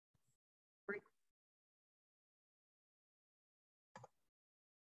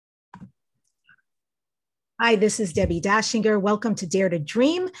Hi, this is Debbi Dachinger. Welcome to Dare to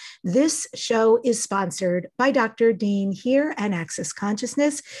Dream. This show is sponsored by Dr. Dean here and Access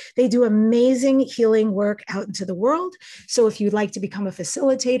Consciousness. They do amazing healing work out into the world. So if you'd like to become a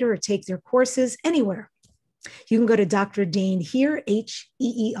facilitator or take their courses anywhere, you can go to Dr. Dean here,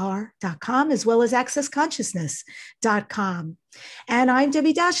 HEER.com, as well as accessconsciousness.com. And I'm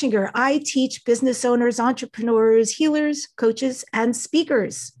Debbi Dachinger. I teach business owners, entrepreneurs, healers, coaches, and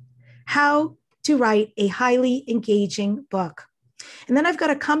speakers how to write a highly engaging book. And then I've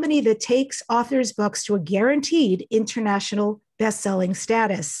got a company that takes authors' books to a guaranteed international best-selling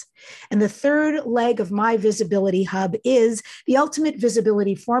status. And the third leg of my visibility hub is the ultimate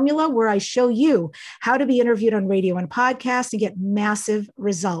visibility formula, where I show you how to be interviewed on radio and podcast and get massive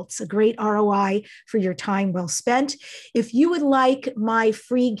results, a great ROI for your time well spent. If you would like my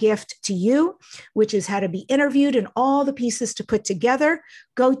free gift to you, which is how to be interviewed and all the pieces to put together,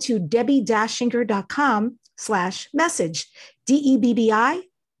 go to debbidachinger.com/message,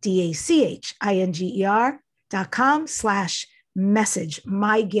 DebbiDachinger.com/message,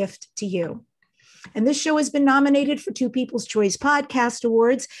 my gift to you. And this show has been nominated for 2 People's Choice Podcast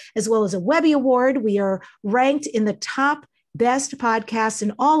Awards, as well as a Webby Award. We are ranked in the top best podcasts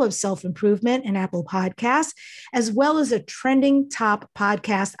in all of self-improvement and Apple Podcasts, as well as a trending top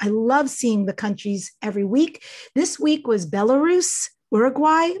podcast. I love seeing the countries every week. This week was Belarus,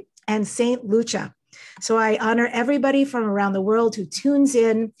 Uruguay, and St. Lucia. So I honor everybody from around the world who tunes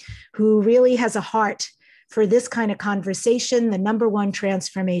in, who really has a heart for this kind of conversation, the #1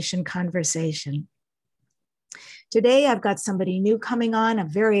 transformation conversation. Today, I've got somebody new coming on. I'm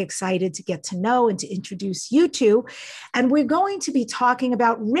very excited to get to know and to introduce you to. And we're going to be talking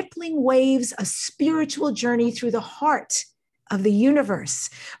about rippling waves, a spiritual journey through the heart of the universe.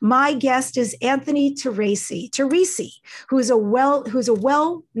 My guest is Anthony Teresi, who is a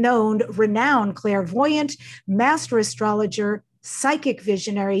well-known, renowned clairvoyant, master astrologer, psychic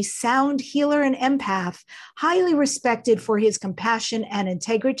visionary, sound healer, and empath, highly respected for his compassion and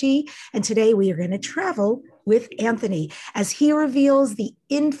integrity. And today we are going to travel with Anthony as he reveals the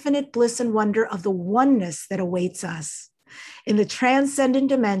infinite bliss and wonder of the oneness that awaits us in the transcendent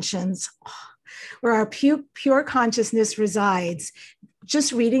dimensions where our pure consciousness resides.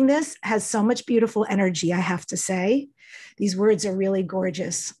 Just reading this has so much beautiful energy, I have to say. These words are really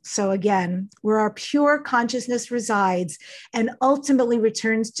gorgeous. So again, where our pure consciousness resides and ultimately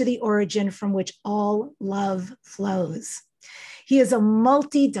returns to the origin from which all love flows. He is a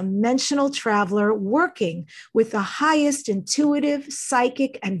multidimensional traveler working with the highest intuitive,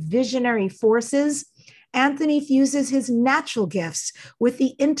 psychic, and visionary forces. Anthony fuses his natural gifts with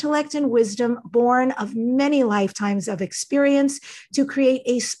the intellect and wisdom born of many lifetimes of experience to create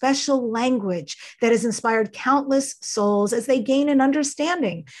a special language that has inspired countless souls as they gain an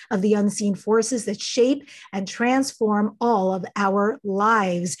understanding of the unseen forces that shape and transform all of our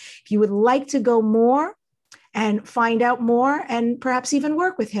lives. If you would like to go more and find out more and perhaps even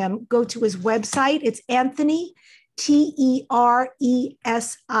work with him, go to his website. It's Anthony, Teresi.com.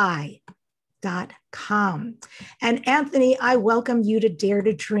 And Anthony, I welcome you to Dare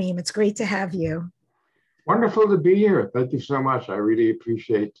to Dream. It's great to have you. Wonderful to be here. Thank you so much. I really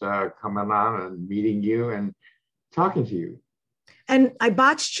appreciate coming on and meeting you and talking to you. And I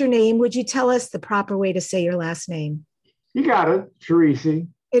botched your name. Would you tell us the proper way to say your last name? You got it, Teresi.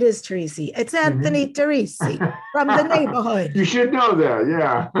 It is Teresi. It's Anthony Teresi from the neighborhood. You should know that,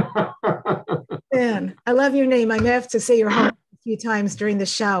 yeah. Man, I love your name. I may have to say your home a few times during the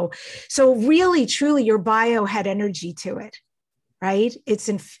show. So really, truly, your bio had energy to it, right? It's,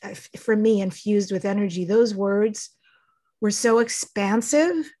 for me, infused with energy. Those words were so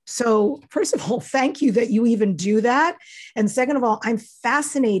expansive. So first of all, thank you that you even do that. And second of all, I'm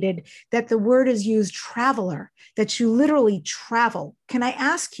fascinated that the word is used traveler, that you literally travel. Can I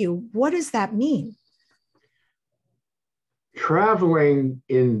ask you, what does that mean? Traveling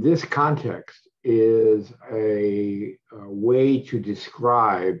in this context is a way to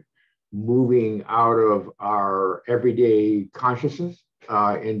describe moving out of our everyday consciousness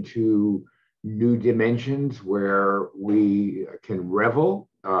into new dimensions where we can revel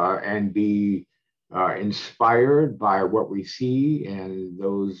and be inspired by what we see and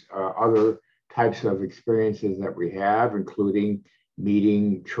those other types of experiences that we have, including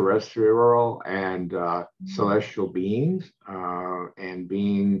meeting terrestrial and celestial beings and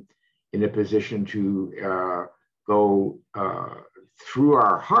being in a position to go through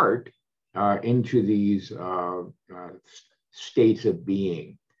our heart into these states of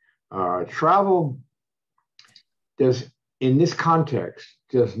being. Travel does, in this context,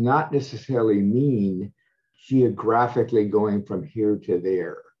 does not necessarily mean geographically going from here to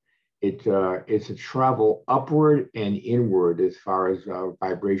there. It's a travel upward and inward as far as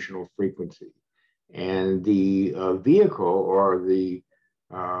vibrational frequency. And the vehicle or the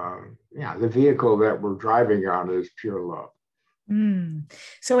vehicle that we're driving on is pure love.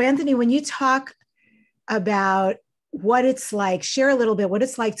 So Anthony, when you talk about what it's like, share a little bit what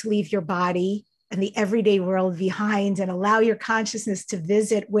it's like to leave your body and the everyday world behind and allow your consciousness to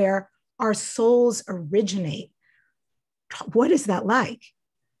visit where our souls originate. What is that like?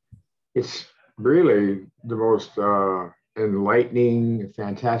 It's really the most enlightening,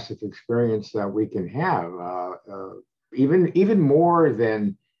 fantastic experience that we can have. Even more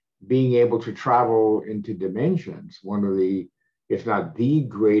than being able to travel into dimensions. One of the, if not the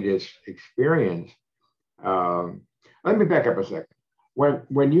greatest experience. Let me back up a second.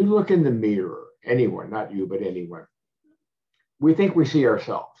 When you look in the mirror, anyone, not you, but anyone, we think we see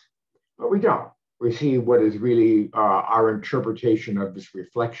ourselves, but we don't. We see what is really our interpretation of this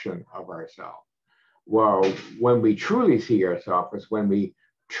reflection of ourselves. Well, when we truly see ourselves is when we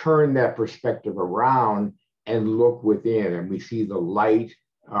turn that perspective around and look within, and we see the light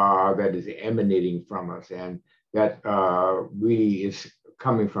that is emanating from us, and that really is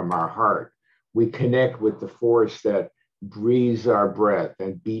coming from our heart. We connect with the force that breathes our breath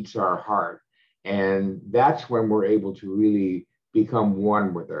and beats our heart. And that's when we're able to really become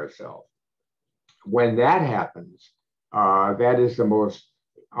one with ourselves. When that happens, that is the most,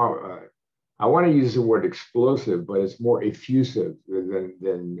 I want to use the word explosive, but it's more effusive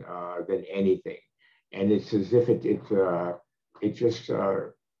than anything. And it's as if it just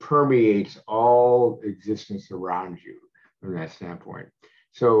permeates all existence around you from that standpoint.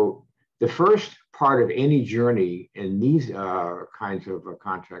 So the first part of any journey in these kinds of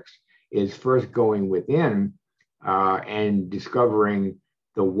contexts is first going within and discovering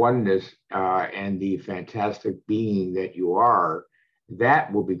the oneness and the fantastic being that you are.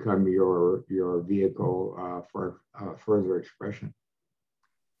 That will become your vehicle for further expression.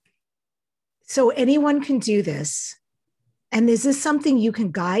 So anyone can do this. And is this something you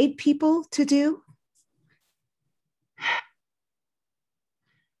can guide people to do?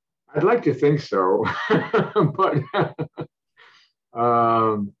 I'd like to think so, but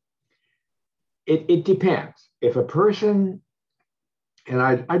it depends. If a person, and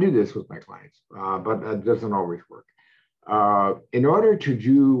I do this with my clients, but it doesn't always work. In order to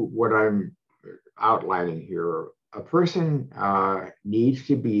do what I'm outlining here, a person needs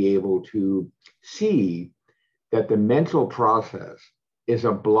to be able to see that the mental process is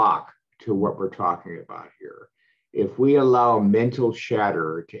a block to what we're talking about here. If we allow mental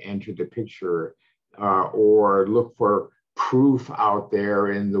chatter to enter the picture or look for proof out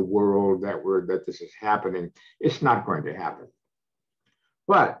there in the world that this is happening, it's not going to happen.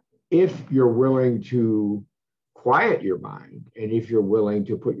 But if you're willing to quiet your mind, and if you're willing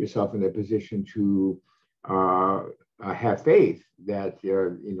to put yourself in a position to have faith that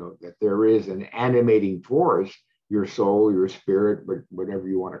that there is an animating force, your soul, your spirit, whatever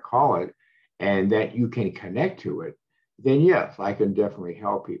you want to call it, and that you can connect to it, then yes, I can definitely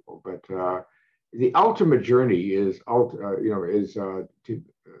help people. But the ultimate journey is an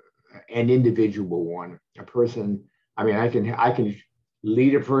individual one. A person. I mean, I can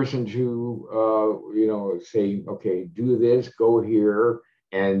lead a person to say, okay, do this, go here,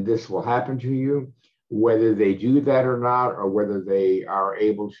 and this will happen to you. Whether they do that or not, or whether they are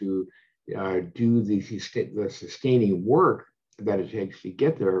able to do the sustaining work that it takes to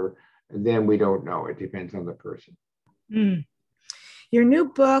get there, then we don't know. It depends on the person. Your new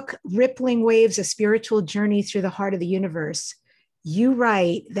book, Rippling Waves, A Spiritual Journey Through the Heart of the Universe, you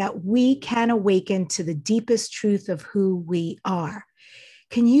write that we can awaken to the deepest truth of who we are.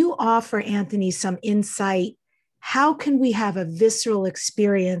 Can you offer, Anthony, some insight? How can we have a visceral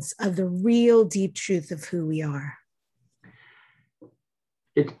experience of the real deep truth of who we are?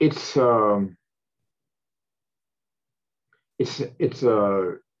 It's the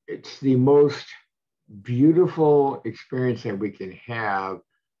most beautiful experience that we can have,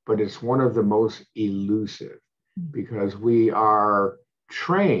 but it's one of the most elusive because we are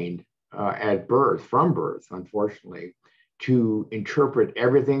trained from birth, unfortunately, to interpret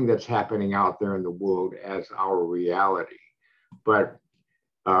everything that's happening out there in the world as our reality. But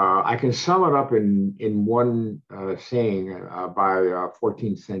I can sum it up in one saying by a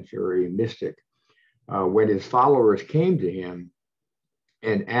 14th century mystic. When his followers came to him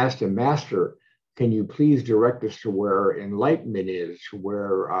and asked him, Master, can you please direct us to where enlightenment is,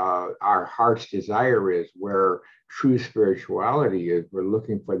 where our heart's desire is, where true spirituality is? We're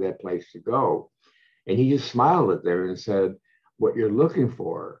looking for that place to go. And he just smiled at them and said, what you're looking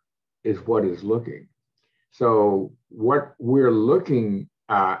for is what is looking. So what we're looking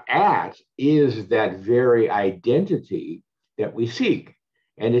at is that very identity that we seek.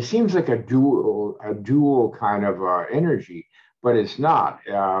 And it seems like a dual kind of energy, but it's not.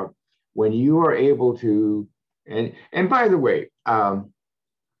 When you are able to, and by the way,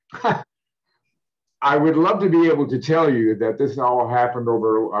 I would love to be able to tell you that this all happened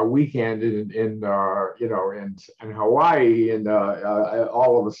over a weekend in Hawaii, and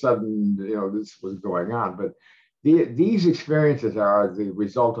all of a sudden, this was going on. But these experiences are the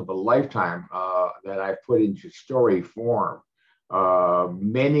result of a lifetime that I've put into story form.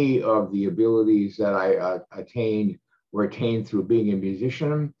 Many of the abilities that I attained were attained through being a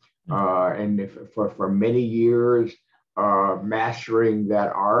musician, and for many years mastering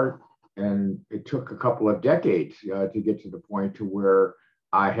that art. And it took a couple of decades to get to the point to where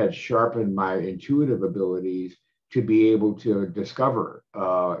I had sharpened my intuitive abilities to be able to discover,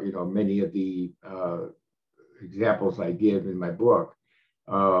 many of the examples I give in my book.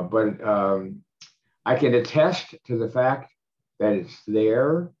 But I can attest to the fact that it's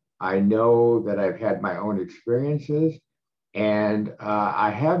there. I know that I've had my own experiences, and I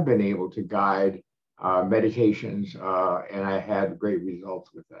have been able to guide meditations, and I had great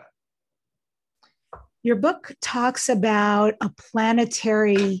results with that. Your book talks about a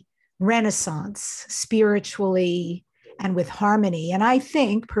planetary renaissance spiritually and with harmony. And I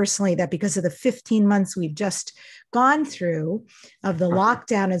think personally that because of the 15 months we've just gone through of the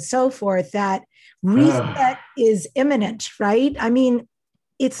lockdown and so forth, that reset is imminent, right? I mean,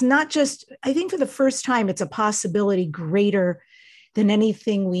 it's not just, I think for the first time, it's a possibility greater than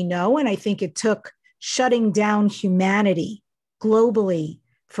anything we know. And I think it took shutting down humanity globally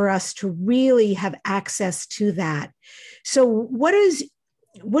for us to really have access to that. So what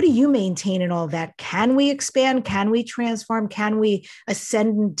do you maintain in all that? Can we expand? Can we transform? Can we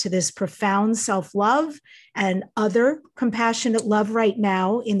ascend into this profound self-love and other compassionate love right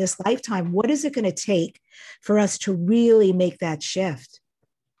now in this lifetime? What is it going to take for us to really make that shift?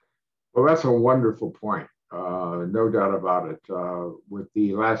 Well, that's a wonderful point. No doubt about it. With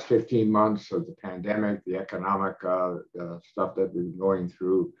the last 15 months of the pandemic, the economic stuff that we've been going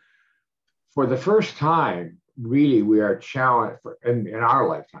through, for the first time, really, we are challenged in our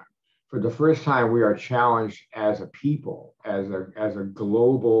lifetime. For the first time, we are challenged as a people, as a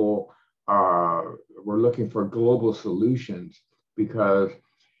global. We're looking for global solutions, because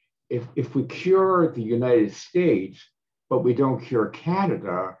if we cure the United States, but we don't cure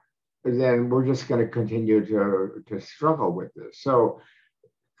Canada, then we're just going to continue to struggle with this. So,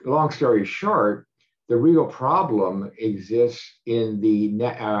 long story short, the real problem exists in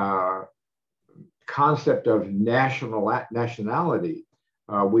the concept of nationality.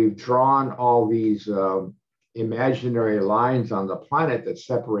 We've drawn all these imaginary lines on the planet that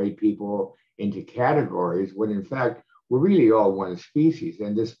separate people into categories, when in fact, we're really all one species.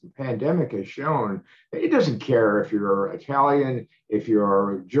 And this pandemic has shown that it doesn't care if you're Italian, if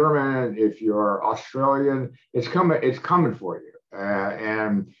you're German, if you're Australian, it's coming for you.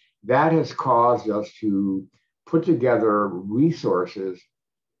 And that has caused us to put together resources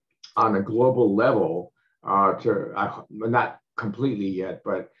on a global level not completely yet,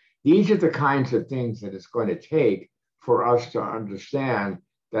 but these are the kinds of things that it's going to take for us to understand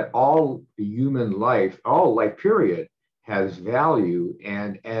that all human life, all life period, has value.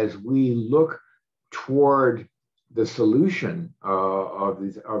 And as we look toward the solution of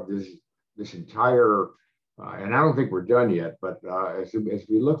this entire, and I don't think we're done yet, but as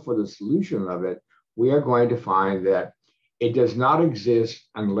we look for the solution of it, we are going to find that it does not exist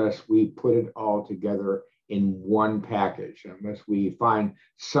unless we put it all together in one package, unless we find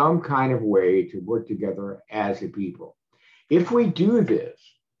some kind of way to work together as a people. If we do this,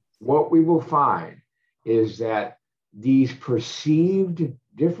 what we will find is that these perceived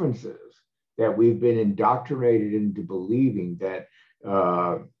differences that we've been indoctrinated into believing that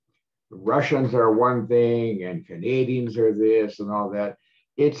Russians are one thing and Canadians are this and all that,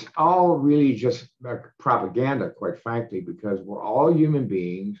 it's all really just propaganda, quite frankly, because we're all human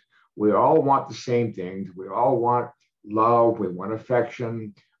beings. We all want the same things. We all want love. We want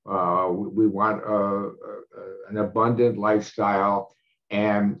affection. We want an abundant lifestyle.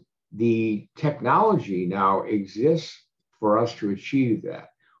 And the technology now exists for us to achieve that.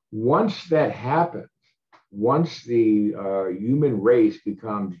 Once that happens, once the human race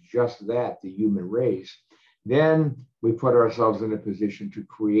becomes just that, the human race, then we put ourselves in a position to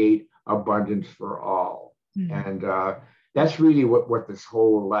create abundance for all. Mm-hmm. And that's really what this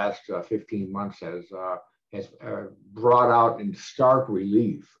whole last 15 months has brought out in stark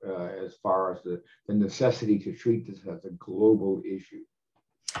relief as far as the necessity to treat this as a global issue.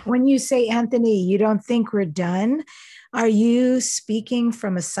 When you say, Anthony, you don't think we're done, Are you speaking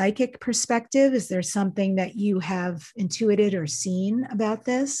from a psychic perspective? Is there something that you have intuited or seen about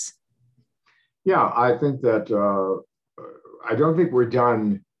this? Yeah, I think that I don't think we're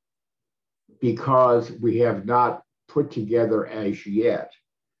done because we have not put together as yet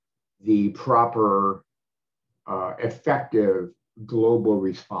the proper effective global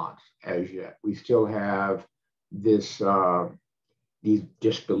response as yet. We still have this these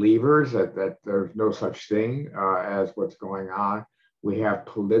disbelievers that there's no such thing as what's going on. We have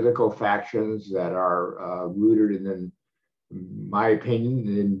political factions that are rooted in my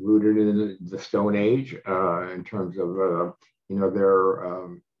opinion, rooted in the Stone Age in terms of their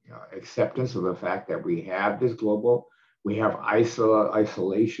acceptance of the fact that we have this global. We have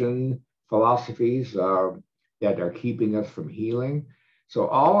isolation philosophies that are keeping us from healing. So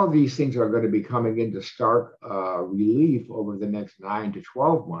all of these things are going to be coming into stark relief over the next 9 to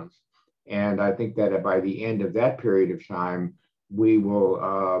 12 months. And I think that by the end of that period of time, we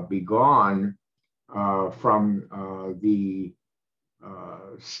will be gone from the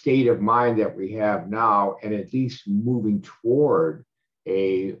state of mind that we have now, and at least moving toward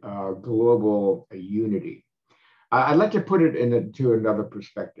a global unity. I'd like to put it into another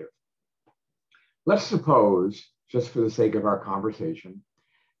perspective. Let's suppose, just for the sake of our conversation,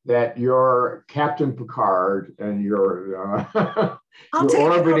 that you're Captain Picard and you're orbiting. I'll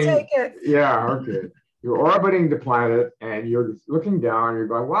take it. Yeah, okay. You're orbiting the planet and you're looking down. You're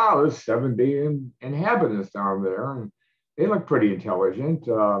going, wow, there's 7 billion inhabitants down there, and they look pretty intelligent.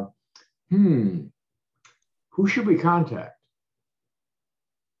 Who should we contact?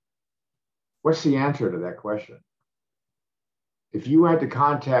 What's the answer to that question? If you had to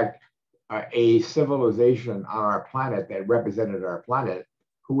contact a civilization on our planet that represented our planet,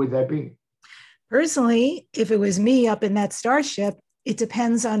 who would that be? Personally, if it was me up in that starship, it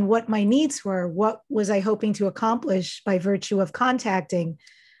depends on what my needs were. What was I hoping to accomplish by virtue of contacting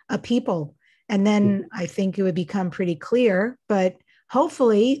a people? And then I think it would become pretty clear, but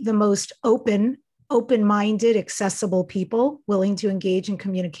hopefully the most open-minded, accessible people willing to engage in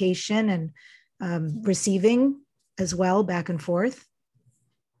communication and receiving as well, back and forth.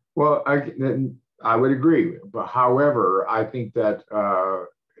 Well, I would agree. But however, I think that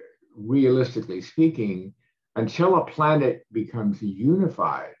realistically speaking, until a planet becomes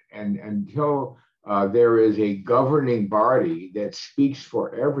unified and until there is a governing body that speaks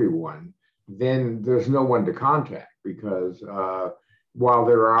for everyone, then there's no one to contact, because while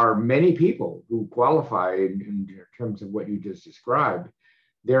there are many people who qualify in terms of what you just described,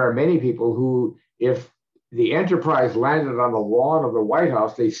 there are many people who, if the Enterprise landed on the lawn of the White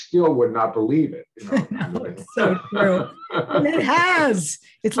House, they still would not believe it. No, it's so true. And it has.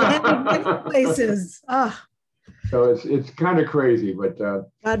 It's landed many places. So it's kind of crazy, but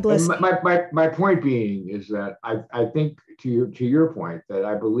God bless. My point being is that I think to your point, that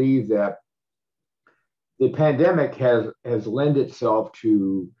I believe that the pandemic has lent itself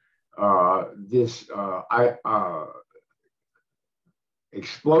to this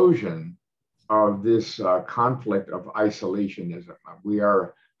explosion of this conflict of isolationism. We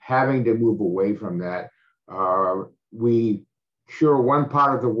are having to move away from that. We cure one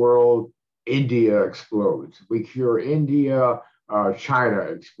part of the world, India explodes. We cure India, China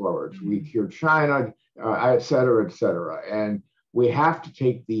explodes. We cure China, et cetera, et cetera. And we have to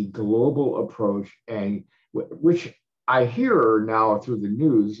take the global approach, and which I hear now through the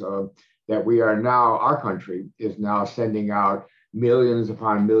news that we are now, our country is now sending out millions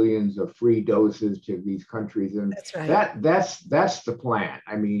upon millions of free doses to these countries, and that's right. That's the plan.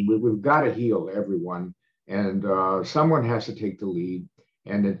 I mean, we've got to heal everyone, and someone has to take the lead,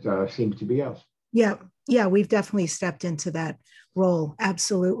 and it seems to be us. Yeah, we've definitely stepped into that role.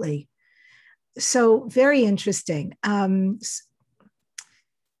 Absolutely. So very interesting.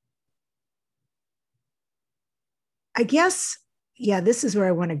 I guess, yeah, this is where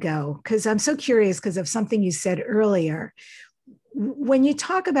I want to go, because I'm so curious because of something you said earlier. When you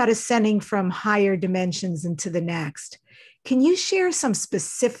talk about ascending from higher dimensions into the next, can you share some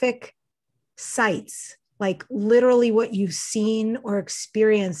specific sites, like literally what you've seen or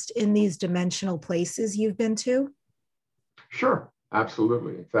experienced in these dimensional places you've been to? Sure,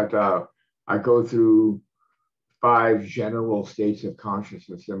 absolutely. In fact, I go through 5 general states of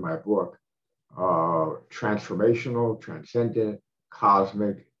consciousness in my book: transformational, transcendent,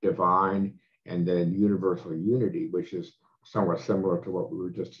 cosmic, divine, and then universal unity, which is somewhat similar to what we were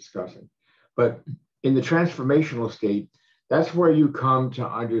just discussing. But in the transformational state, that's where you come to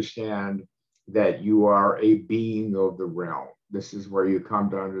understand that you are a being of the realm. This is where you come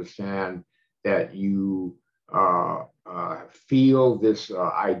to understand that you feel this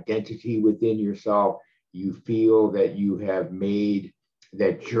identity within yourself, you feel that you have made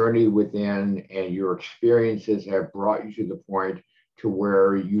that journey within, and your experiences have brought you to the point to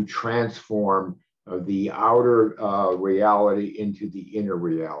where you transform the outer reality into the inner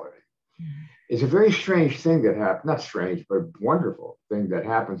reality. Mm-hmm. It's a very strange thing that happens, not strange, but wonderful thing that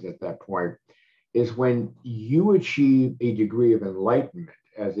happens at that point, is when you achieve a degree of enlightenment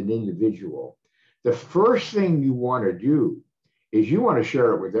as an individual. The first thing you want to do is you want to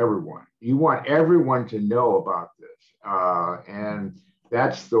share it with everyone. You want everyone to know about this. And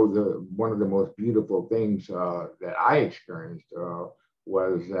that's the one of the most beautiful things that I experienced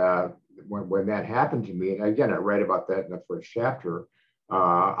was when that happened to me. And again, I write about that in the first chapter.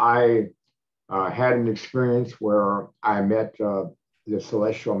 I had an experience where I met the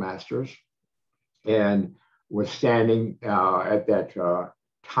celestial masters and was standing at that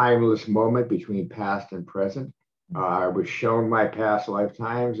timeless moment between past and present. I was shown my past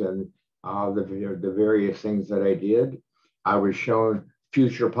lifetimes and the various things that I did. I was shown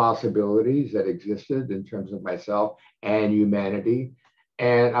future possibilities that existed in terms of myself and humanity.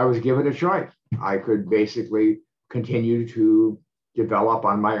 And I was given a choice. I could basically continue to develop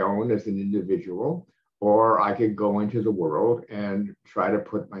on my own as an individual, or I could go into the world and try to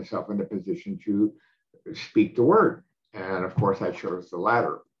put myself in a position to speak the word. And of course, I chose the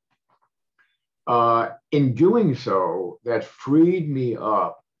latter. In doing so, that freed me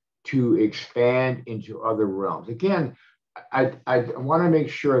up to expand into other realms. Again, I want to make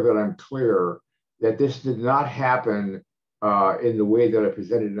sure that I'm clear that this did not happen in the way that I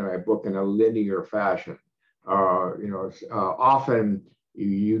presented in my book in a linear fashion. Often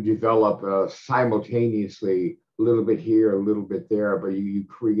you develop simultaneously a little bit here, a little bit there, but you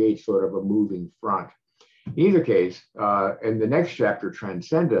create sort of a moving front. In either case, in the next chapter,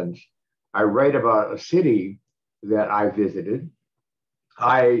 Transcendent, I write about a city that I visited.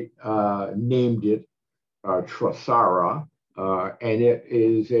 I named it Trasara, and it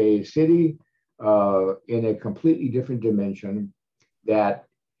is a city in a completely different dimension that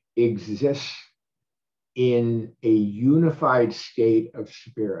exists in a unified state of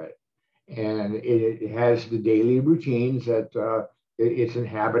spirit. And it has the daily routines that its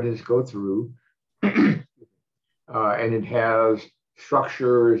inhabitants go through. And it has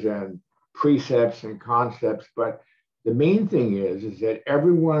structures and precepts and concepts. But the main thing is that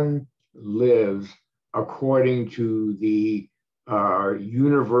everyone lives according to the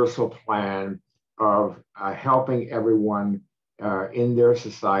universal plan of helping everyone in their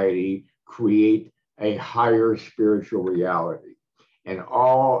society create a higher spiritual reality. And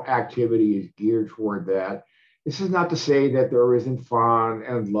all activity is geared toward that. This is not to say that there isn't fun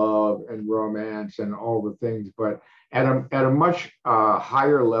and love and romance and all the things, but at a much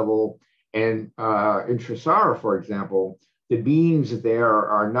higher level. And in Trasara, for example, the beings there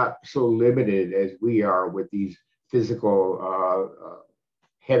are not so limited as we are with these physical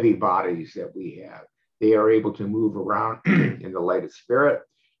heavy bodies that we have. They are able to move around in the light of spirit.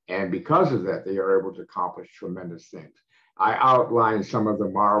 And because of that, they are able to accomplish tremendous things. I outlined some of the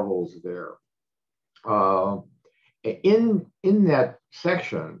marvels there. In that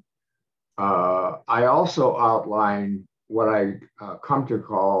section, I also outline what I come to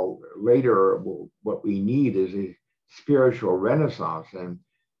call later what we need is a spiritual renaissance.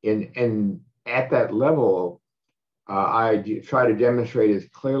 And at that level, I try to demonstrate as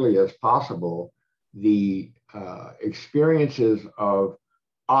clearly as possible the experiences of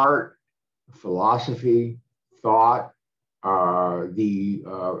art, philosophy, thought, the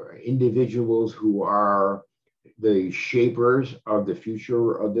individuals who are the shapers of the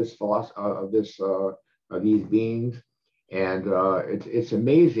future of this of these beings. And it's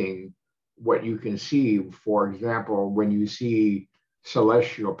amazing what you can see. For example, when you see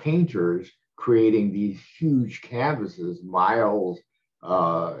celestial painters creating these huge canvases, miles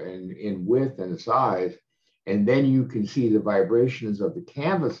in width and size, and then you can see the vibrations of the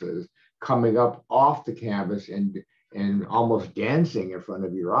canvases coming up off the canvas and almost dancing in front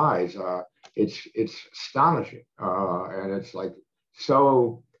of your eyes. It's astonishing, and it's like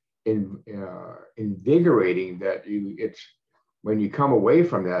so invigorating that it's when you come away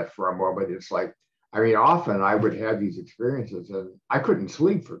from that for a moment, it's like, I mean, often I would have these experiences and I couldn't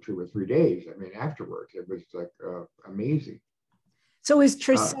sleep for 2 or 3 days. I mean, afterwards, it was like amazing. So is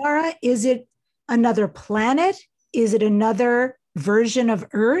Trasara, is it another planet? Is it another version of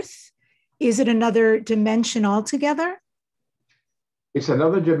Earth? Is it another dimension altogether? It's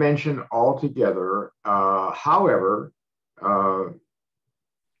another dimension altogether. However, I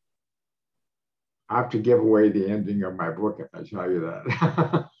have to give away the ending of my book if I tell you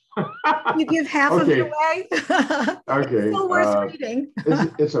that. You give half of it Okay. away. Okay. It's still worth reading.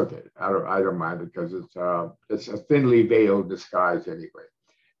 It's okay. I don't mind it because it's a thinly veiled disguise anyway.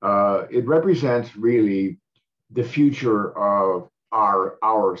 It represents really the future of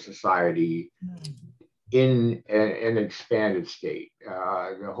our society in an expanded state.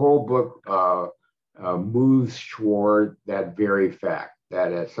 The whole book moves toward that very fact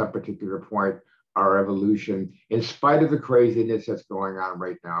that at some particular point, our evolution, in spite of the craziness that's going on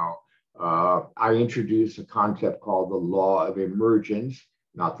right now, I introduced a concept called the law of emergence,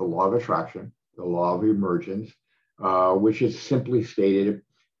 not the law of attraction, the law of emergence, which is simply stated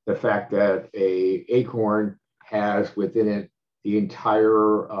the fact that a acorn has within it the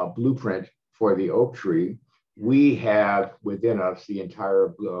entire blueprint for the oak tree. We have within us the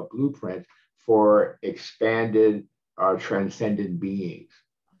entire blueprint for expanded transcendent beings.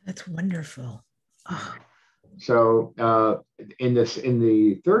 That's wonderful. Oh. So in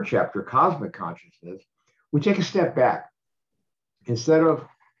the third chapter, Cosmic Consciousness, we take a step back. Instead of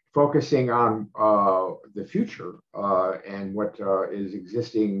focusing on the future and what is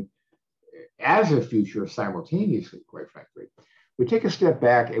existing as a future simultaneously, quite frankly, we take a step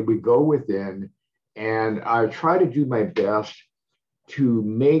back and we go within, and I try to do my best to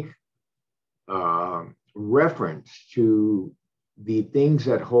make reference to the things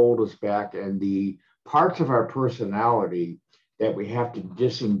that hold us back and the parts of our personality that we have to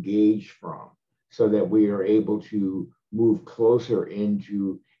disengage from so that we are able to move closer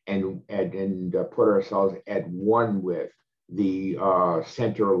into and put ourselves at one with the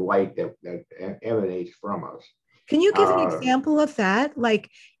center light that emanates from us. Can you give an example of that? Like,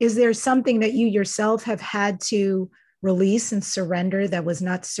 is there something that you yourself have had to release and surrender that was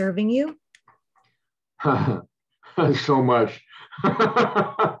not serving you? So much.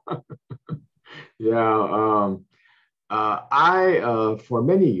 Yeah. I, for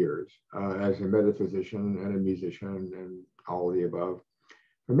many years, as a metaphysician and a musician and all of the above,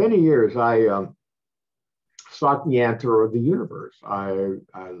 for many years, I sought the answer of the universe. I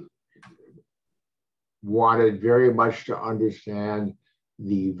wanted very much to understand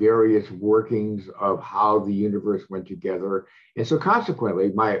the various workings of how the universe went together. And so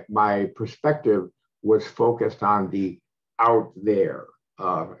consequently, my perspective was focused on the out there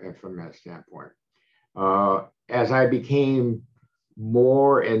from that standpoint. As I became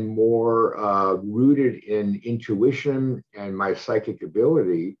more and more rooted in intuition and my psychic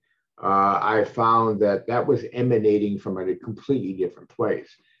ability, I found that that was emanating from a completely different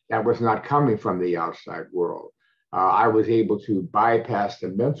place. That was not coming from the outside world. I was able to bypass the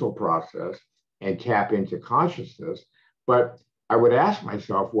mental process and tap into consciousness. But I would ask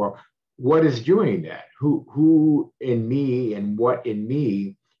myself, well, what is doing that? Who in me and what in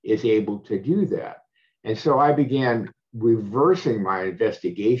me is able to do that? And so I began reversing my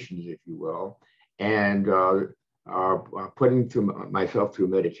investigations, if you will, and putting myself through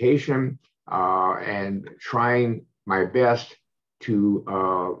meditation and trying my best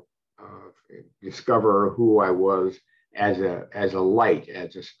to discover who I was as a light,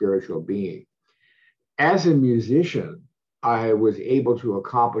 as a spiritual being. As a musician, I was able to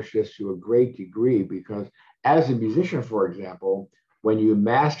accomplish this to a great degree because as a musician, for example, when you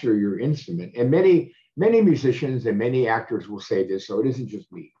master your instrument, and many musicians and many actors will say this, so it isn't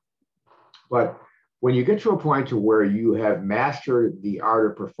just me, but when you get to a point to where you have mastered the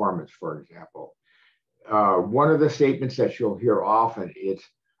art of performance, for example, one of the statements that you'll hear often,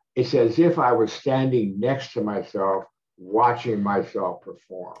 it's as if I was standing next to myself, watching myself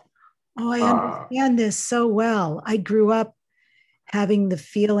perform. Oh, I understand this so well. I grew up having the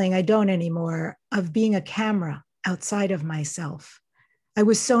feeling, I don't anymore, of being a camera outside of myself. I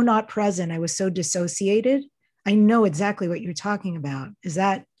was so not present. I was so dissociated. I know exactly what you're talking about. Is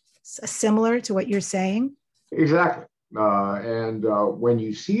that similar to what you're saying? Exactly. And when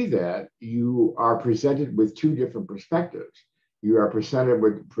you see that, you are presented with two different perspectives. You are presented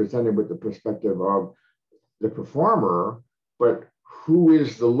with the perspective of the performer, but who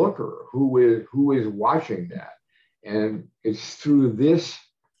is the looker? Who is watching that? And it's through this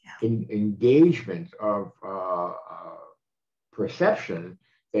engagement of perception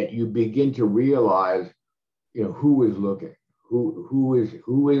that you begin to realize, who is looking,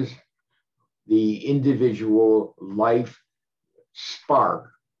 who is the individual life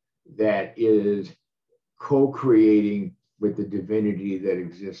spark that is co-creating with the divinity that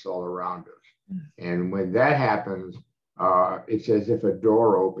exists all around us. And when that happens, it's as if a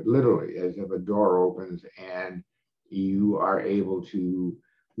door opens, literally as if a door opens, and you are able to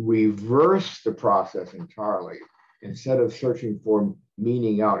reverse the process entirely. Instead of searching for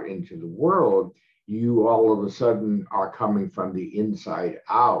meaning out into the world, you all of a sudden are coming from the inside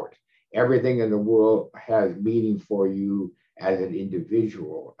out. Everything in the world has meaning for you as an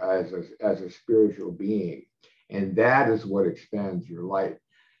individual, as a spiritual being. And that is what expands your light.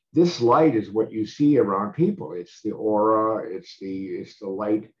 This light is what you see around people. It's the aura, it's the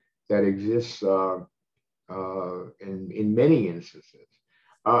light that exists in many instances.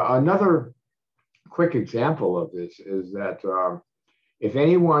 Another quick example of this is that if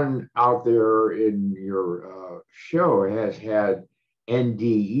anyone out there in your show has had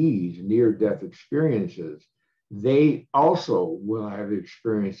NDEs, near-death experiences, they also will have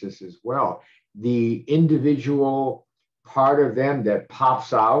experienced this as well. The individual part of them that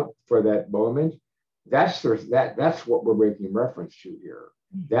pops out for that moment, that's what we're making reference to here.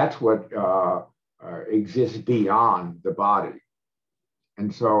 That's what exists beyond the body.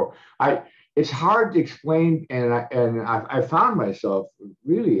 And so it's hard to explain, and I found myself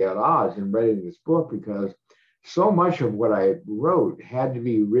really at odds in writing this book, because so much of what I wrote had to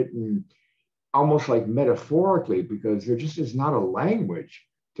be written almost like metaphorically, because there just is not a language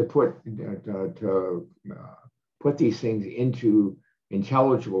to put these things into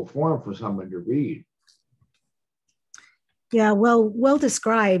intelligible form for someone to read. Yeah, well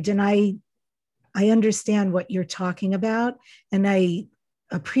described, and I understand what you're talking about, and I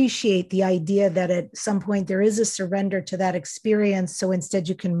appreciate the idea that at some point there is a surrender to that experience, so instead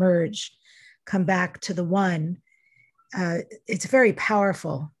you can merge, come back to the one. It's very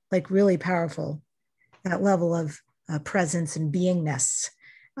powerful, like really powerful, that level of presence and beingness.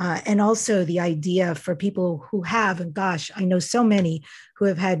 And also the idea for people who have, and gosh, I know so many who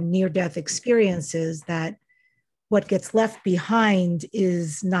have had near-death experiences, that what gets left behind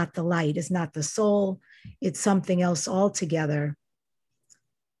is not the light, is not the soul, it's something else altogether.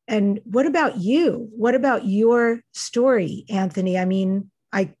 And what about you? What about your story, Anthony? I mean,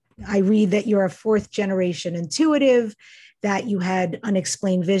 I read that you're a fourth generation intuitive, that you had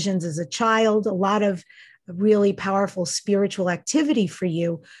unexplained visions as a child, a lot of really powerful spiritual activity for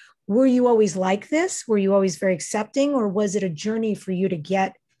you. Were you always like this? Were you always very accepting, or was it a journey for you to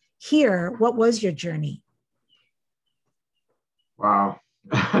get here? What was your journey? Wow.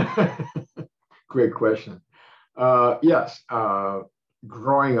 Great question. Yes.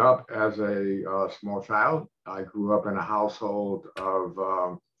 Growing up as a small child, I grew up in a household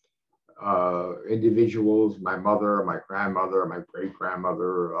of individuals. My mother, my grandmother, my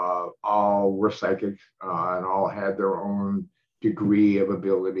great-grandmother, all were psychics and all had their own degree of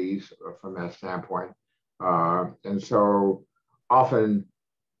abilities from that standpoint. And so often,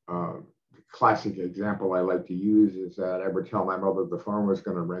 the classic example I like to use is that I would tell my mother the phone was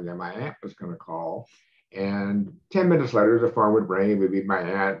going to ring and my aunt was going to call. And 10 minutes later, the phone would ring. It would be my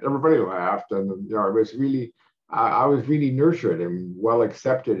aunt. Everybody laughed, and it was really, I was really nurtured and well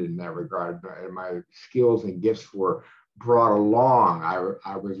accepted in that regard. And my skills and gifts were brought along.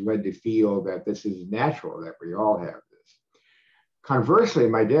 I was led to feel that this is natural, that we all have this. Conversely,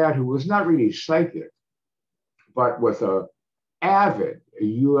 my dad, who was not really psychic, but was an avid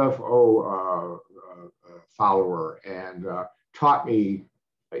UFO follower, and taught me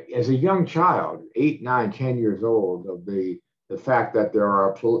as a young child, 8, 9, 10 years old, of the fact that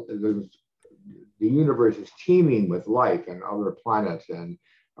the universe is teeming with life and other planets, and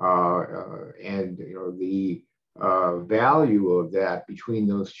the value of that between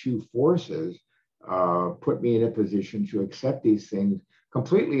those two forces put me in a position to accept these things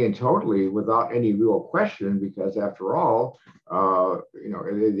completely and totally without any real question, because after all,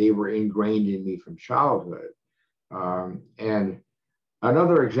 they were ingrained in me from childhood. And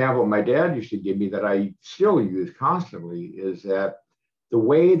another example my dad used to give me that I still use constantly is that the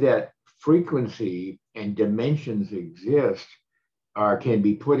way that frequency and dimensions exist can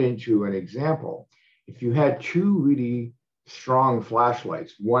be put into an example. If you had two really strong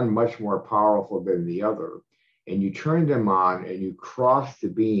flashlights, one much more powerful than the other, and you turned them on and you cross the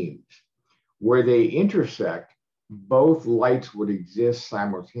beams, where they intersect, both lights would exist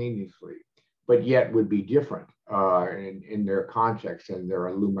simultaneously, but yet would be different in their context and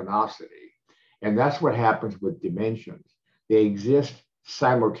their luminosity. And that's what happens with dimensions. They exist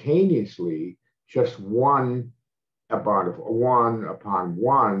simultaneously, just one upon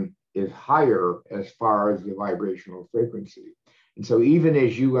one is higher as far as the vibrational frequency. And so even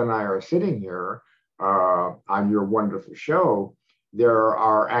as you and I are sitting here on your wonderful show, there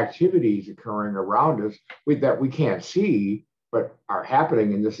are activities occurring around us that we can't see, but are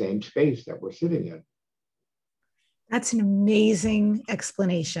happening in the same space that we're sitting in. That's an amazing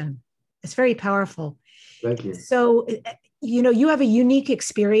explanation. It's very powerful. Thank you. So, you have a unique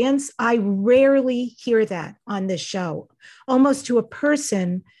experience. I rarely hear that on this show. Almost to a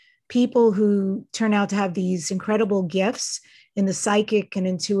person, people who turn out to have these incredible gifts in the psychic and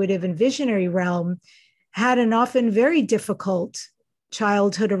intuitive and visionary realm had an often very difficult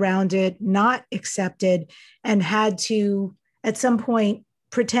childhood around it, not accepted, and had to, at some point,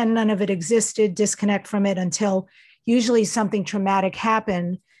 pretend none of it existed, disconnect from it until usually something traumatic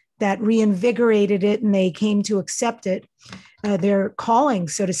happened that reinvigorated it and they came to accept it, their calling,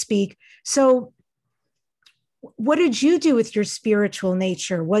 so to speak. So what did you do with your spiritual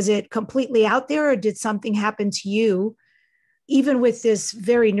nature? Was it completely out there, or did something happen to you, even with this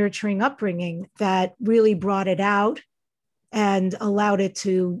very nurturing upbringing, that really brought it out and allowed it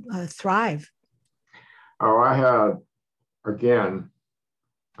to thrive? Oh, I had, again,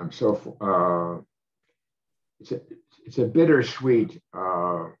 I'm so, it's a bittersweet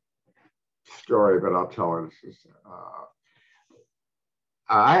story, but I'll tell it.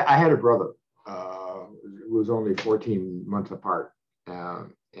 I had a brother who was only 14 months apart.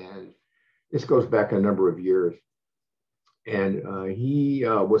 And this goes back a number of years. And he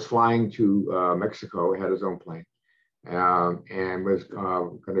was flying to Mexico, had his own plane, and was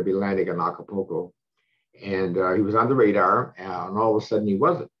going to be landing in Acapulco. And he was on the radar, and all of a sudden he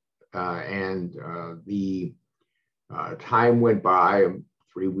wasn't. The time went by,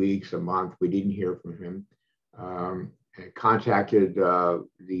 3 weeks, a month, we didn't hear from him. And contacted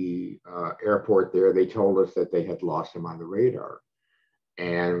the airport there. They told us that they had lost him on the radar.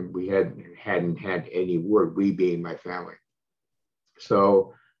 And we hadn't had any word, we being my family.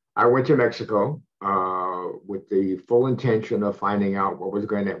 So I went to Mexico with the full intention of finding out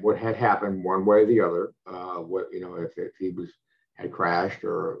what had happened one way or the other. If he had crashed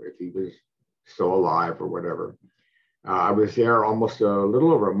or if he was still alive or whatever. I was there almost a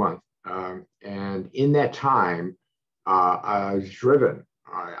little over a month. And in that time, I was driven.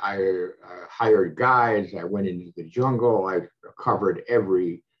 I hired guides. I went into the jungle. I covered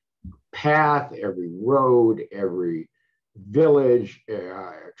every path, every road, every village.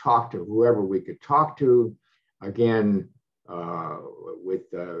 I talked to whoever we could talk to. Again, with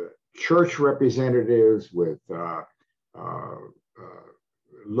church representatives, with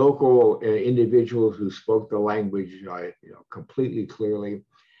local individuals who spoke the language completely clearly.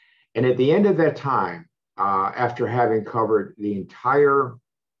 And at the end of that time, after having covered the entire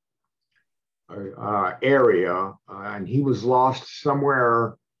area, and he was lost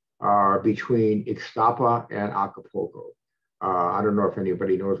somewhere between Ixtapa and Acapulco. I don't know if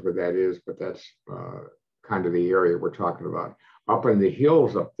anybody knows where that is, but that's kind of the area we're talking about. Up in the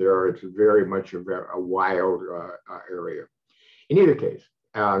hills up there, it's very much a wild area. In either case,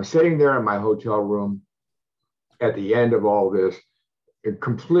 I'm sitting there in my hotel room at the end of all this,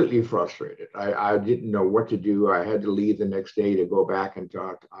 completely frustrated. I didn't know what to do. I had to leave the next day to go back and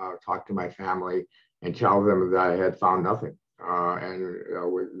talk to my family and tell them that I had found nothing.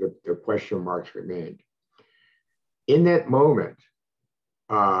 The question marks remained. In that moment,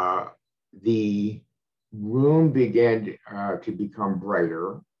 the room began to become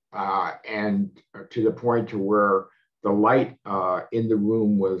brighter, and to the point to where the light in the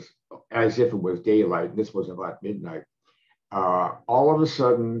room was as if it was daylight. This was about midnight. All of a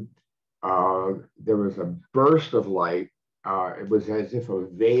sudden, there was a burst of light. It was as if a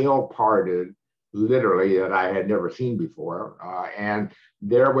veil parted, literally, that I had never seen before. And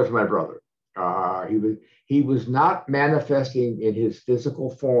there was my brother. He was not manifesting in his physical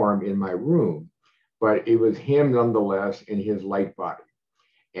form in my room, but it was him nonetheless in his light body.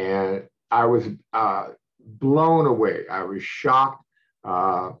 And I was blown away. I was shocked.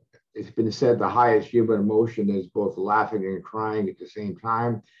 It's been said the highest human emotion is both laughing and crying at the same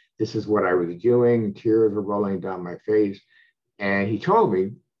time. This is what I was doing. Tears were rolling down my face. And he told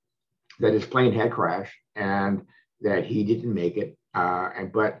me that his plane had crashed and that he didn't make it.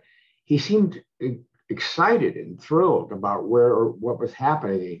 But he seemed excited and thrilled about what was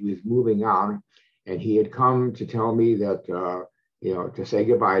happening. He was moving on, and he had come to tell me that, to say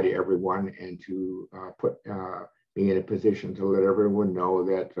goodbye to everyone and to be in a position to let everyone know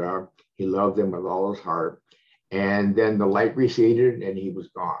that he loved them with all his heart. And then the light receded and he was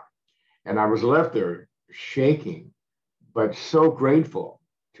gone. And I was left there shaking, but so grateful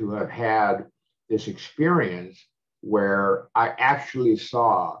to have had this experience where I actually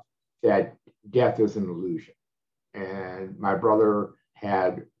saw that death is an illusion. And my brother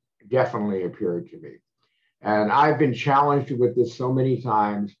had definitely appeared to me. And I've been challenged with this so many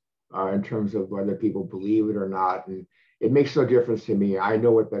times in terms of whether people believe it or not. And it makes no difference to me. I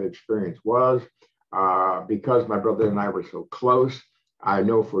know what that experience was. Because my brother and I were so close, I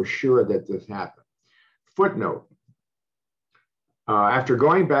know for sure that this happened. Footnote, after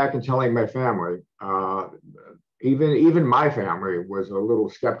going back and telling my family, even my family was a little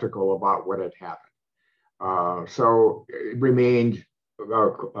skeptical about what had happened. So it remained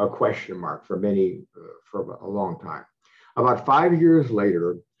a question mark for many, for a long time. About 5 years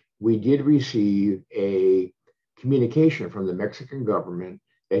later, we did receive a communication from the Mexican government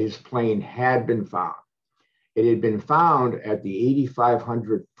that his plane had been found. It had been found at the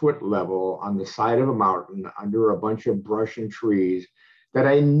 8,500-foot level on the side of a mountain under a bunch of brush and trees that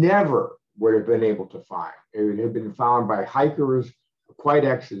I never would have been able to find. It had been found by hikers quite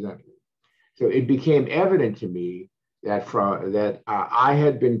accidentally. So it became evident to me that I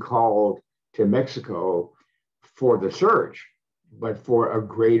had been called to Mexico for the search, but for a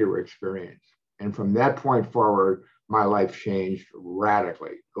greater experience. And from that point forward, my life changed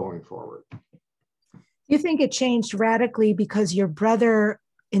radically going forward. You think it changed radically because your brother,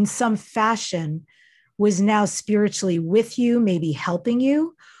 in some fashion, was now spiritually with you, maybe helping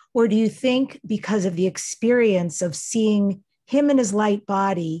you? Or do you think because of the experience of seeing him in his light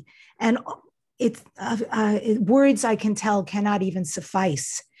body, and words I can tell cannot even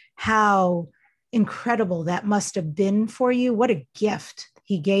suffice how incredible that must have been for you? What a gift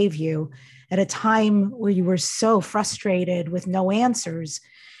he gave you at a time where you were so frustrated with no answers.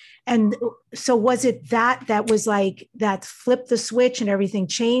 And so was it that was like that flipped the switch and everything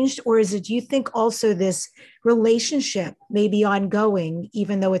changed? Or is it, do you think also this relationship may be ongoing,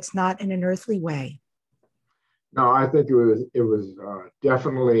 even though it's not in an earthly way? No, I think it was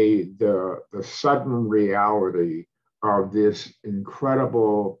definitely the sudden reality of this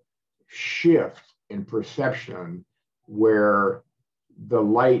incredible shift in perception where the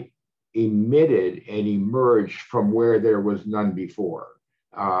light emitted and emerged from where there was none before.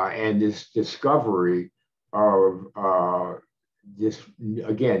 And this discovery of this,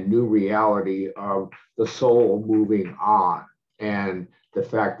 again, new reality of the soul moving on, and the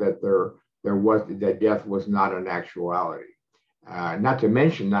fact that that death was not an actuality. Not to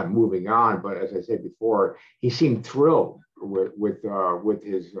mention not moving on, but as I said before, he seemed thrilled with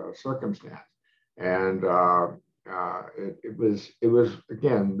his circumstance, and it was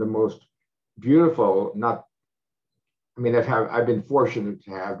again the most beautiful. Not, I mean, I've been fortunate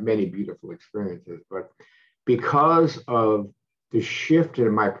to have many beautiful experiences, but because of the shift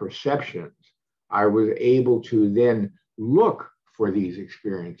in my perceptions, I was able to then look for these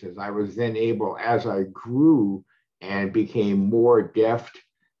experiences. I was then able, as I grew and became more deft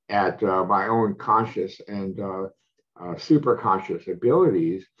at my own conscious and super conscious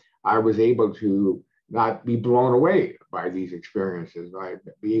abilities, I was able to not be blown away by these experiences. I'd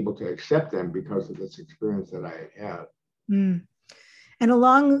be able to accept them because of this experience that I had had. Mm. And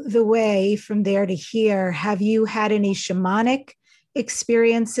along the way from there to here, have you had any shamanic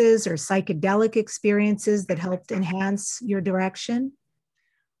experiences or psychedelic experiences that helped enhance your direction?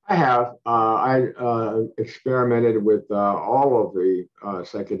 I have. I experimented with all of the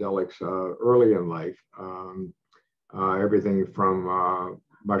psychedelics early in life, everything from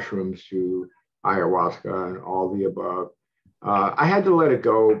mushrooms to ayahuasca and all the above. I had to let it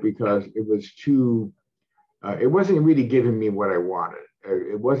go because it was too, it wasn't really giving me what I wanted.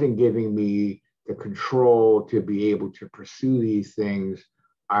 It wasn't giving me the control to be able to pursue these things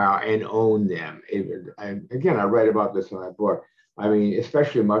and own them. Again, I read about this in my book. I mean,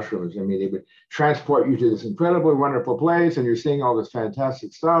 especially mushrooms. I mean, they would transport you to this incredibly wonderful place, and you're seeing all this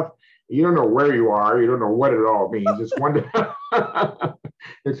fantastic stuff. You don't know where you are. You don't know what it all means. It's wonderful.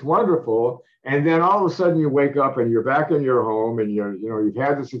 It's wonderful. And then all of a sudden, you wake up and you're back in your home, and you've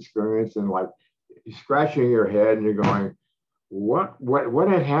had this experience, and like you're scratching your head, and you're going, what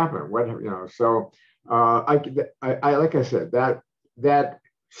had happened? So I like I said, that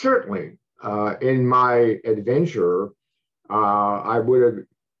certainly in my adventure, I would have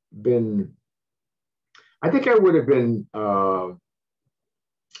been, I think I would have been,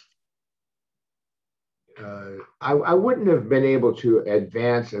 I wouldn't have been able to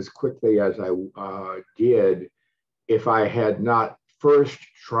advance as quickly as I did if I had not first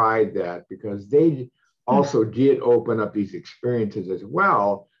tried that, because they also did open up these experiences as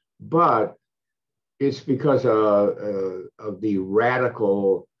well, but it's because of the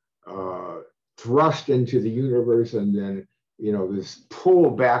radical thrust into the universe, and then this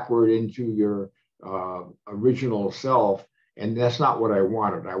pull backward into your original self. And that's not what I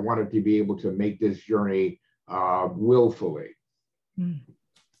wanted. I wanted to be able to make this journey willfully.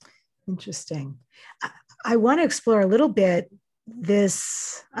 Interesting. I want to explore a little bit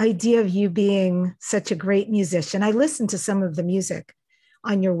this idea of you being such a great musician. I listened to some of the music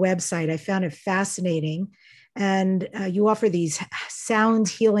on your website. I found it fascinating. And you offer these sound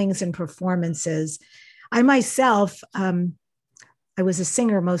healings and performances. I myself, I was a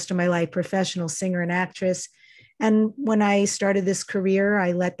singer most of my life, professional singer and actress. And when I started this career,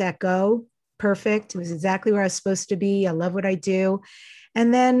 I let that go perfect. It was exactly where I was supposed to be. I love what I do.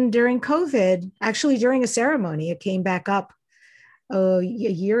 And then during COVID, actually during a ceremony, it came back up a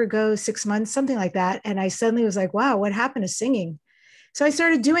year ago, 6 months, something like that. And I suddenly was like, wow, what happened to singing? So I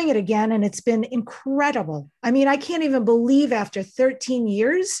started doing it again, and it's been incredible. I mean, I can't even believe after 13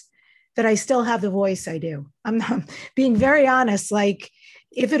 years that I still have the voice I do. I'm not, being very honest. Like,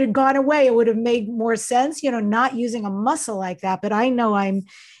 if it had gone away, it would have made more sense, not using a muscle like that. But I know I'm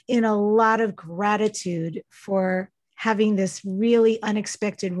in a lot of gratitude for having this really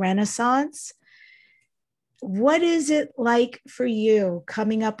unexpected renaissance. What is it like for you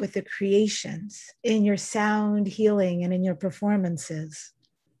coming up with the creations in your sound healing and in your performances?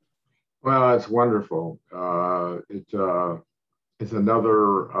 Well, it's wonderful. It's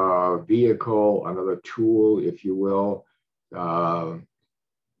another vehicle, another tool, if you will.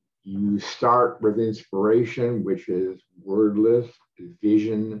 You start with inspiration, which is wordless,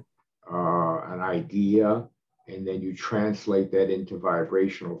 vision, an idea, and then you translate that into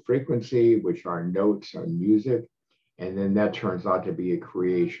vibrational frequency, which are notes and music, and then that turns out to be a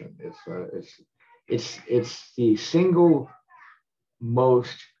creation. It's the single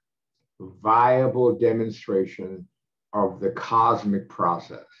most viable demonstration of the cosmic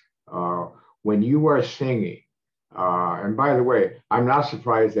process. When you are singing, and by the way, I'm not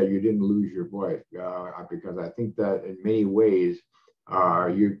surprised that you didn't lose your voice, because I think that in many ways,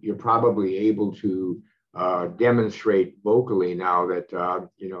 you're probably able to demonstrate vocally now that,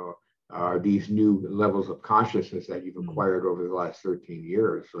 these new levels of consciousness that you've acquired over the last 13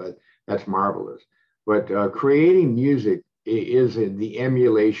 years. So that's marvelous. But creating music is the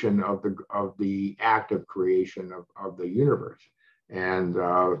emulation of the act of creation of the universe. And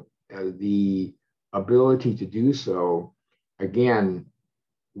the ability to do so, again,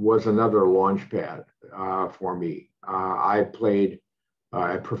 was another launch pad for me. I played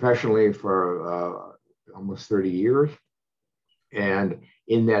professionally for almost 30 years. And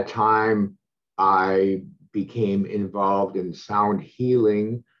in that time, I became involved in sound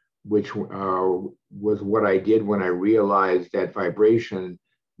healing, which was what I did when I realized that vibration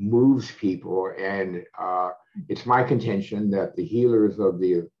moves people. And it's my contention that the healers of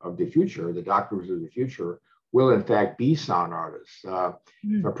the future, the doctors of the future, will in fact be sound artists.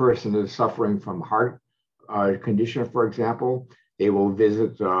 If a person is suffering from heart condition, for example, they will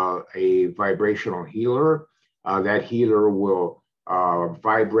visit a vibrational healer. That healer will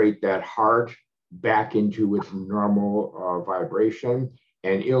vibrate that heart back into its normal vibration,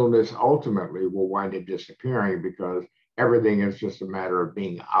 and illness ultimately will wind up disappearing because everything is just a matter of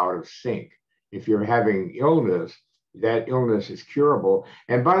being out of sync. If you're having illness, that illness is curable.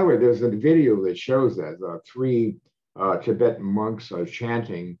 And by the way, there's a video that shows that three Tibetan monks are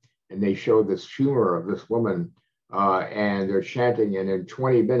chanting, and they show this tumor of this woman, and they're chanting, and in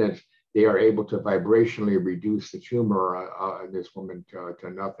 20 minutes, they are able to vibrationally reduce the tumor in this woman to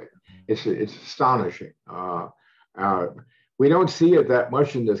nothing. It's astonishing. We don't see it that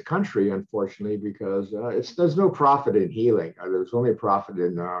much in this country, unfortunately, because there's no profit in healing. There's only profit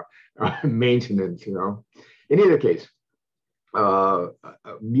in maintenance, In either case,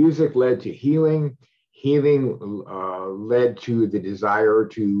 music led to healing. Healing led to the desire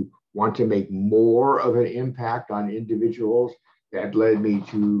to want to make more of an impact on individuals. That led me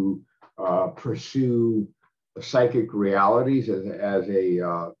to pursue psychic realities as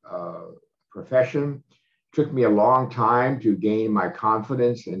a profession. It took me a long time to gain my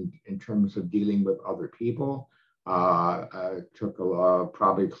confidence in terms of dealing with other people. It took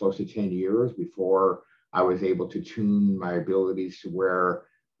probably close to 10 years before I was able to tune my abilities to where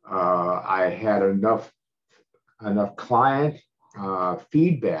I had enough client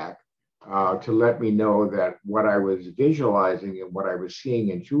feedback to let me know that what I was visualizing and what I was seeing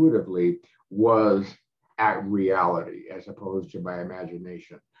intuitively was at reality as opposed to my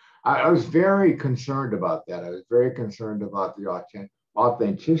imagination. I was very concerned about that. I was very concerned about the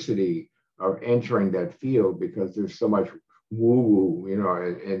authenticity of entering that field because there's so much woo-woo,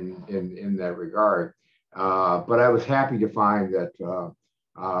 in that regard. But I was happy to find that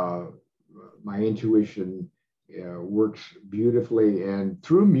my intuition works beautifully, and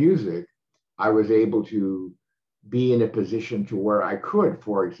through music, I was able to be in a position to where I could,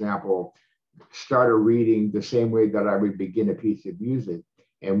 for example, start a reading the same way that I would begin a piece of music.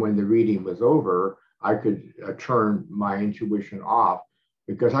 And when the reading was over, I could turn my intuition off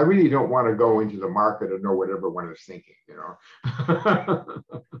because I really don't want to go into the market and know what everyone is thinking,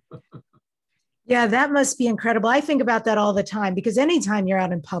 Yeah, that must be incredible. I think about that all the time because anytime you're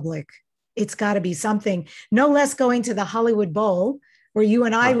out in public, it's got to be something, no less going to the Hollywood Bowl where you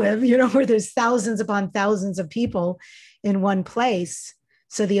and I live, where there's thousands upon thousands of people in one place.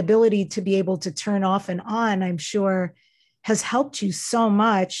 So the ability to be able to turn off and on, I'm sure, has helped you so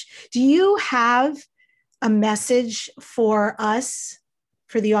much. Do you have a message for us,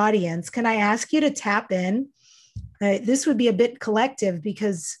 for the audience? Can I ask you to tap in? This would be a bit collective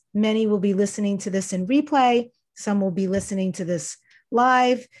because many will be listening to this in replay. Some will be listening to this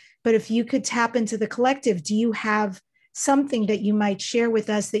live. But if you could tap into the collective, do you have something that you might share with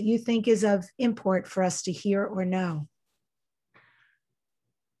us that you think is of import for us to hear or know?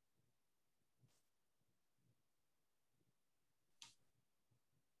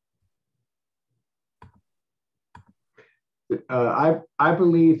 I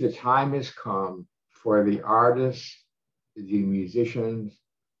believe the time has come for the artists, the musicians,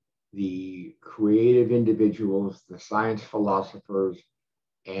 the creative individuals, the science philosophers,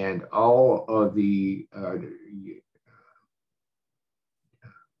 and all of the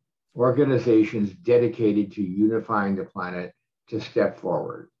organizations dedicated to unifying the planet to step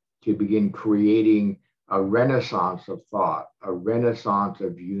forward, to begin creating a renaissance of thought, a renaissance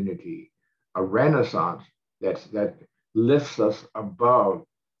of unity, a renaissance that lifts us above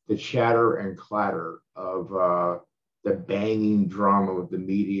the chatter and clatter of the banging drum of the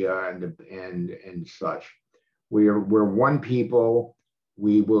media and such. We're one people.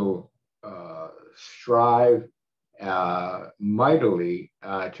 We will strive mightily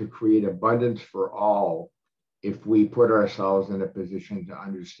to create abundance for all if we put ourselves in a position to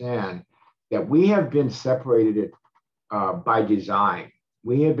understand that we have been separated by design.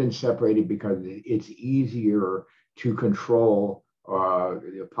 We have been separated because it's easier to control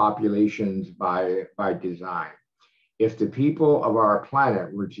the populations by design. If the people of our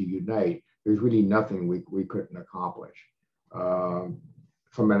planet were to unite, there's really nothing we couldn't accomplish.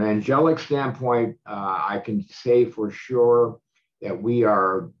 From an angelic standpoint, I can say for sure that we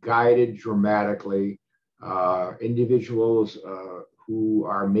are guided dramatically. Individuals who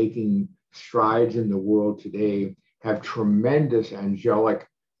are making strides in the world today have tremendous angelic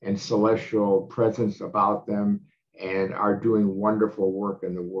and celestial presence about them and are doing wonderful work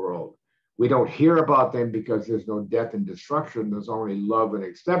in the world. We don't hear about them because there's no death and destruction. There's only love and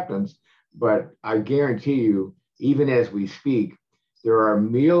acceptance. But I guarantee you, even as we speak, there are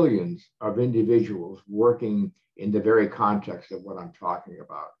millions of individuals working in the very context of what I'm talking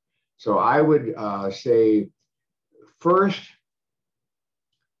about. So I would say, first,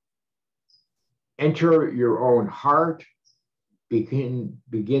 enter your own heart, begin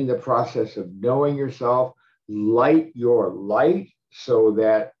the process of knowing yourself, light your light so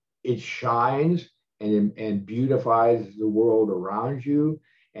that it shines and beautifies the world around you.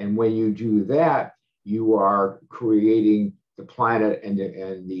 And when you do that, you are creating the planet and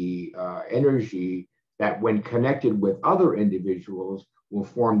the energy that, when connected with other individuals, will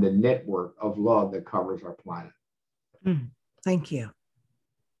form the network of love that covers our planet. Thank you.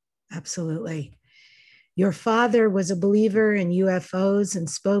 Absolutely. Your father was a believer in UFOs and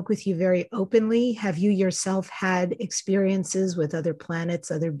spoke with you very openly. Have you yourself had experiences with other planets,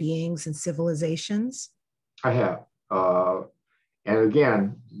 other beings, and civilizations? I have. And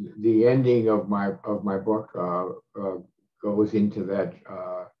again, the ending of my book goes into that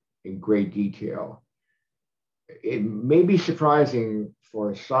in great detail. It may be surprising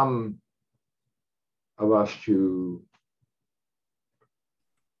for some of us to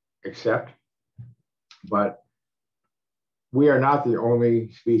accept, but we are not the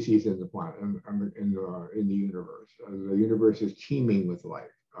only species in the planet, in the universe. The universe is teeming with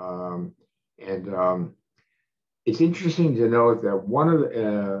life, and it's interesting to note that one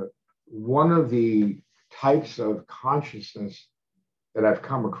of the types of consciousness that I've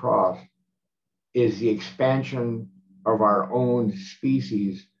come across is the expansion of our own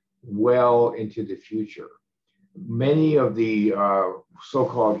species well into the future. Many of the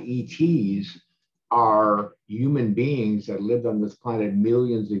so-called ETs are human beings that lived on this planet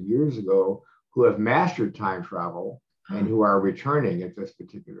millions of years ago who have mastered time travel and who are returning at this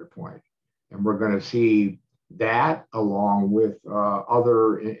particular point. And we're going to see that along with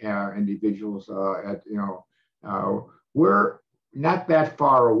other individuals. We're not that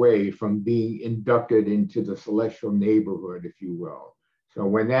far away from being inducted into the celestial neighborhood, if you will. So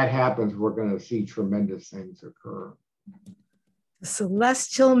when that happens, we're going to see tremendous things occur. The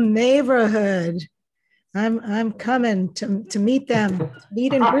celestial neighborhood. I'm coming to meet them,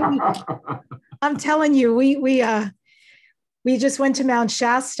 meet and greet. I'm telling you, we just went to Mount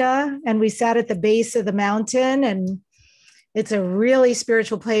Shasta and we sat at the base of the mountain, and it's a really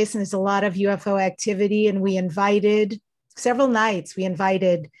spiritual place and there's a lot of UFO activity. And we invited several nights, we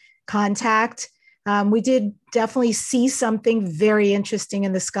invited contact We did definitely see something very interesting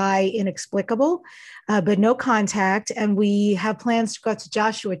in the sky, inexplicable, but no contact. And we have plans to go to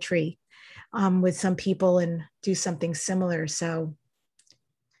Joshua Tree with some people and do something similar. So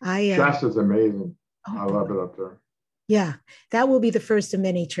Shasta's amazing. Oh, I love it up there. Yeah, that will be the first of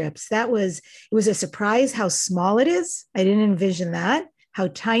many trips. It was a surprise how small it is. I didn't envision that, how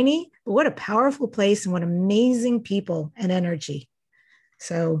tiny, but what a powerful place and what amazing people and energy.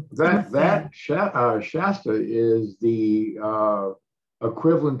 So Shasta is the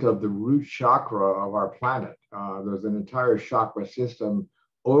equivalent of the root chakra of our planet. There's an entire chakra system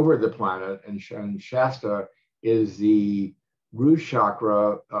over the planet, and Shasta is the root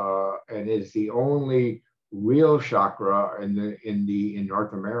chakra and is the only real chakra in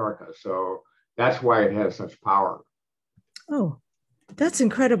North America. So that's why it has such power. Oh, that's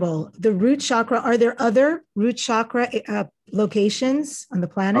incredible. The root chakra. Are there other root chakra locations on the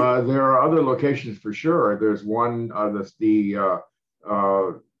planet? There are other locations for sure. There's one. The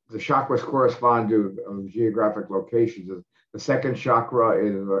chakras correspond to geographic locations. The second chakra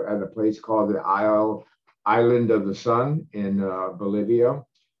is at a place called the Island of the Sun in Bolivia.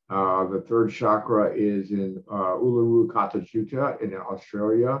 The third chakra is in Uluru Kata in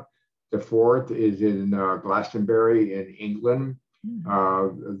Australia. The fourth is in Glastonbury in England.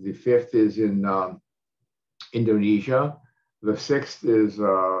 The fifth is in Indonesia. The sixth is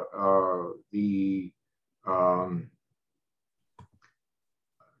the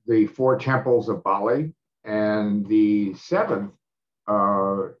Four Temples of Bali. And the seventh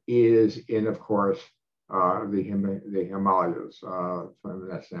is in, of course, the Himalayas from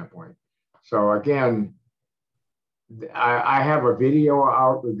that standpoint. So again, I have a video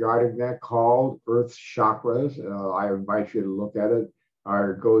out regarding that called Earth's Chakras. I invite you to look at it.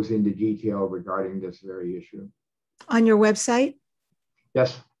 It goes into detail regarding this very issue. On your website?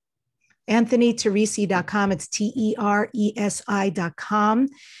 Yes. AnthonyTeresi.com. It's TERESI.com.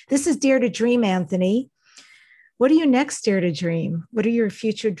 This is Dare to Dream, Anthony. What do you next dare to dream? What are your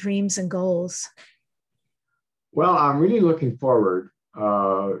future dreams and goals? Well, I'm really looking forward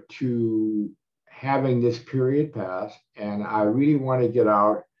to having this period pass, and I really want to get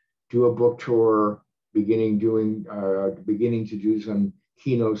out, do a book tour, beginning to do some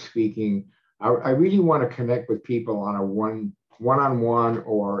keynote speaking. I really want to connect with people on a one-on-one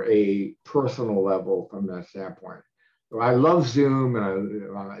or a personal level from that standpoint. I love Zoom,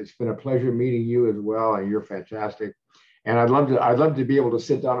 and it's been a pleasure meeting you as well, and you're fantastic. And I'd love to be able to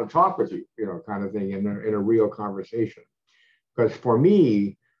sit down and talk with you, kind of thing in a real conversation. Because for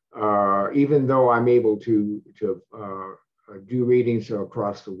me, even though I'm able to do readings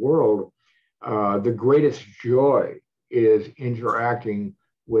across the world, the greatest joy is interacting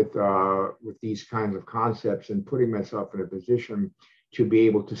with these kinds of concepts and putting myself in a position to be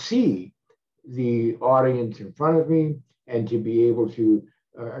able to see the audience in front of me and to be able to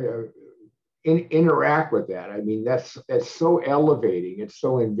interact with that. I mean, that's so elevating. It's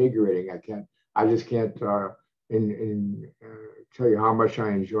so invigorating. I just can't tell you how much I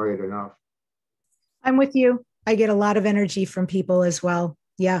enjoy it enough. I'm with you. I get a lot of energy from people as well.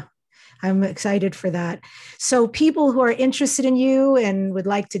 Yeah, I'm excited for that. So people who are interested in you and would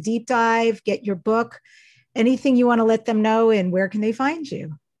like to deep dive, get your book, anything you want to let them know, and where can they find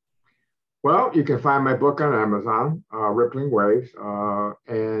you? Well, you can find my book on Amazon, Rippling Waves,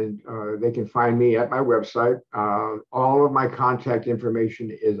 and they can find me at my website. All of my contact information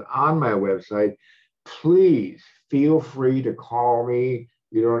is on my website. Please feel free to call me.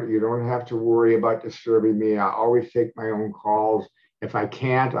 You don't have to worry about disturbing me. I always take my own calls. If I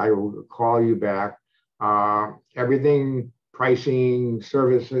can't, I will call you back. Everything, pricing,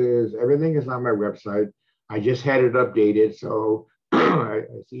 services, everything is on my website. I just had it updated, so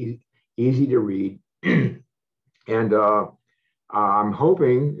it's easy to read. And I'm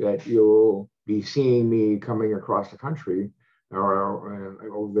hoping that you'll be seeing me coming across the country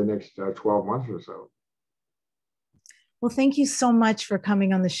over the next 12 months or so. Well, thank you so much for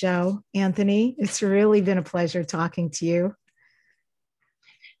coming on the show, Anthony. It's really been a pleasure talking to you.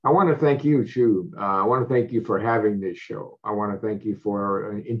 I want to thank you too. I want to thank you for having this show. I want to thank you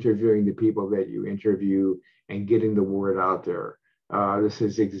for interviewing the people that you interview and getting the word out there. This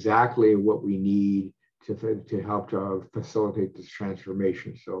is exactly what we need to help to facilitate this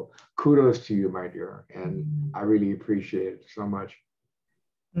transformation. So kudos to you, my dear. And I really appreciate it so much.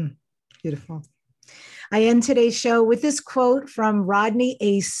 Beautiful. I end today's show with this quote from Rodney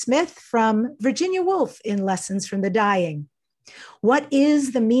A. Smith from Virginia Woolf in Lessons from the Dying. What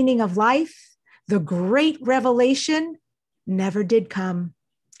is the meaning of life? The great revelation never did come.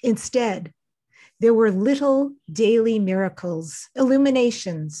 Instead, there were little daily miracles,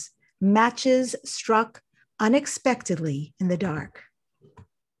 illuminations, matches struck unexpectedly in the dark.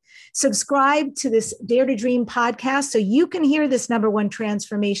 Subscribe to this Dare to Dream podcast so you can hear this #1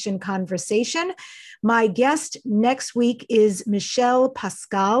 transformation conversation. My guest next week is Michelle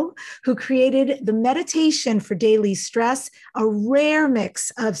Pascal, who created the meditation for daily stress, a rare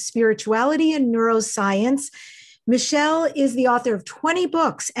mix of spirituality and neuroscience. Michelle is the author of 20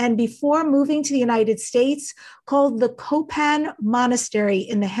 books, and before moving to the United States, called the Kopan Monastery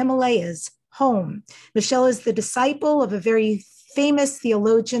in the Himalayas home. Michelle is the disciple of a very famous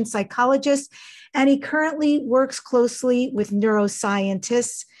theologian, psychologist, and he currently works closely with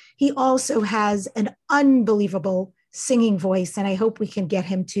neuroscientists. He also has an unbelievable singing voice, and I hope we can get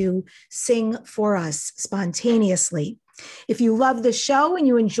him to sing for us spontaneously. If you love the show and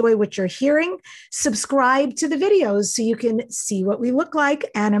you enjoy what you're hearing, subscribe to the videos so you can see what we look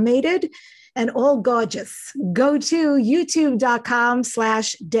like, animated and all gorgeous. Go to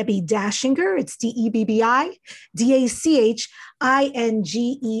youtube.com/Debbi Dachinger. It's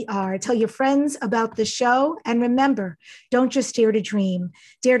DEBBIDACHINGER. Tell your friends about the show. And remember, don't just dare to dream.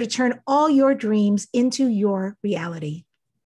 Dare to turn all your dreams into your reality.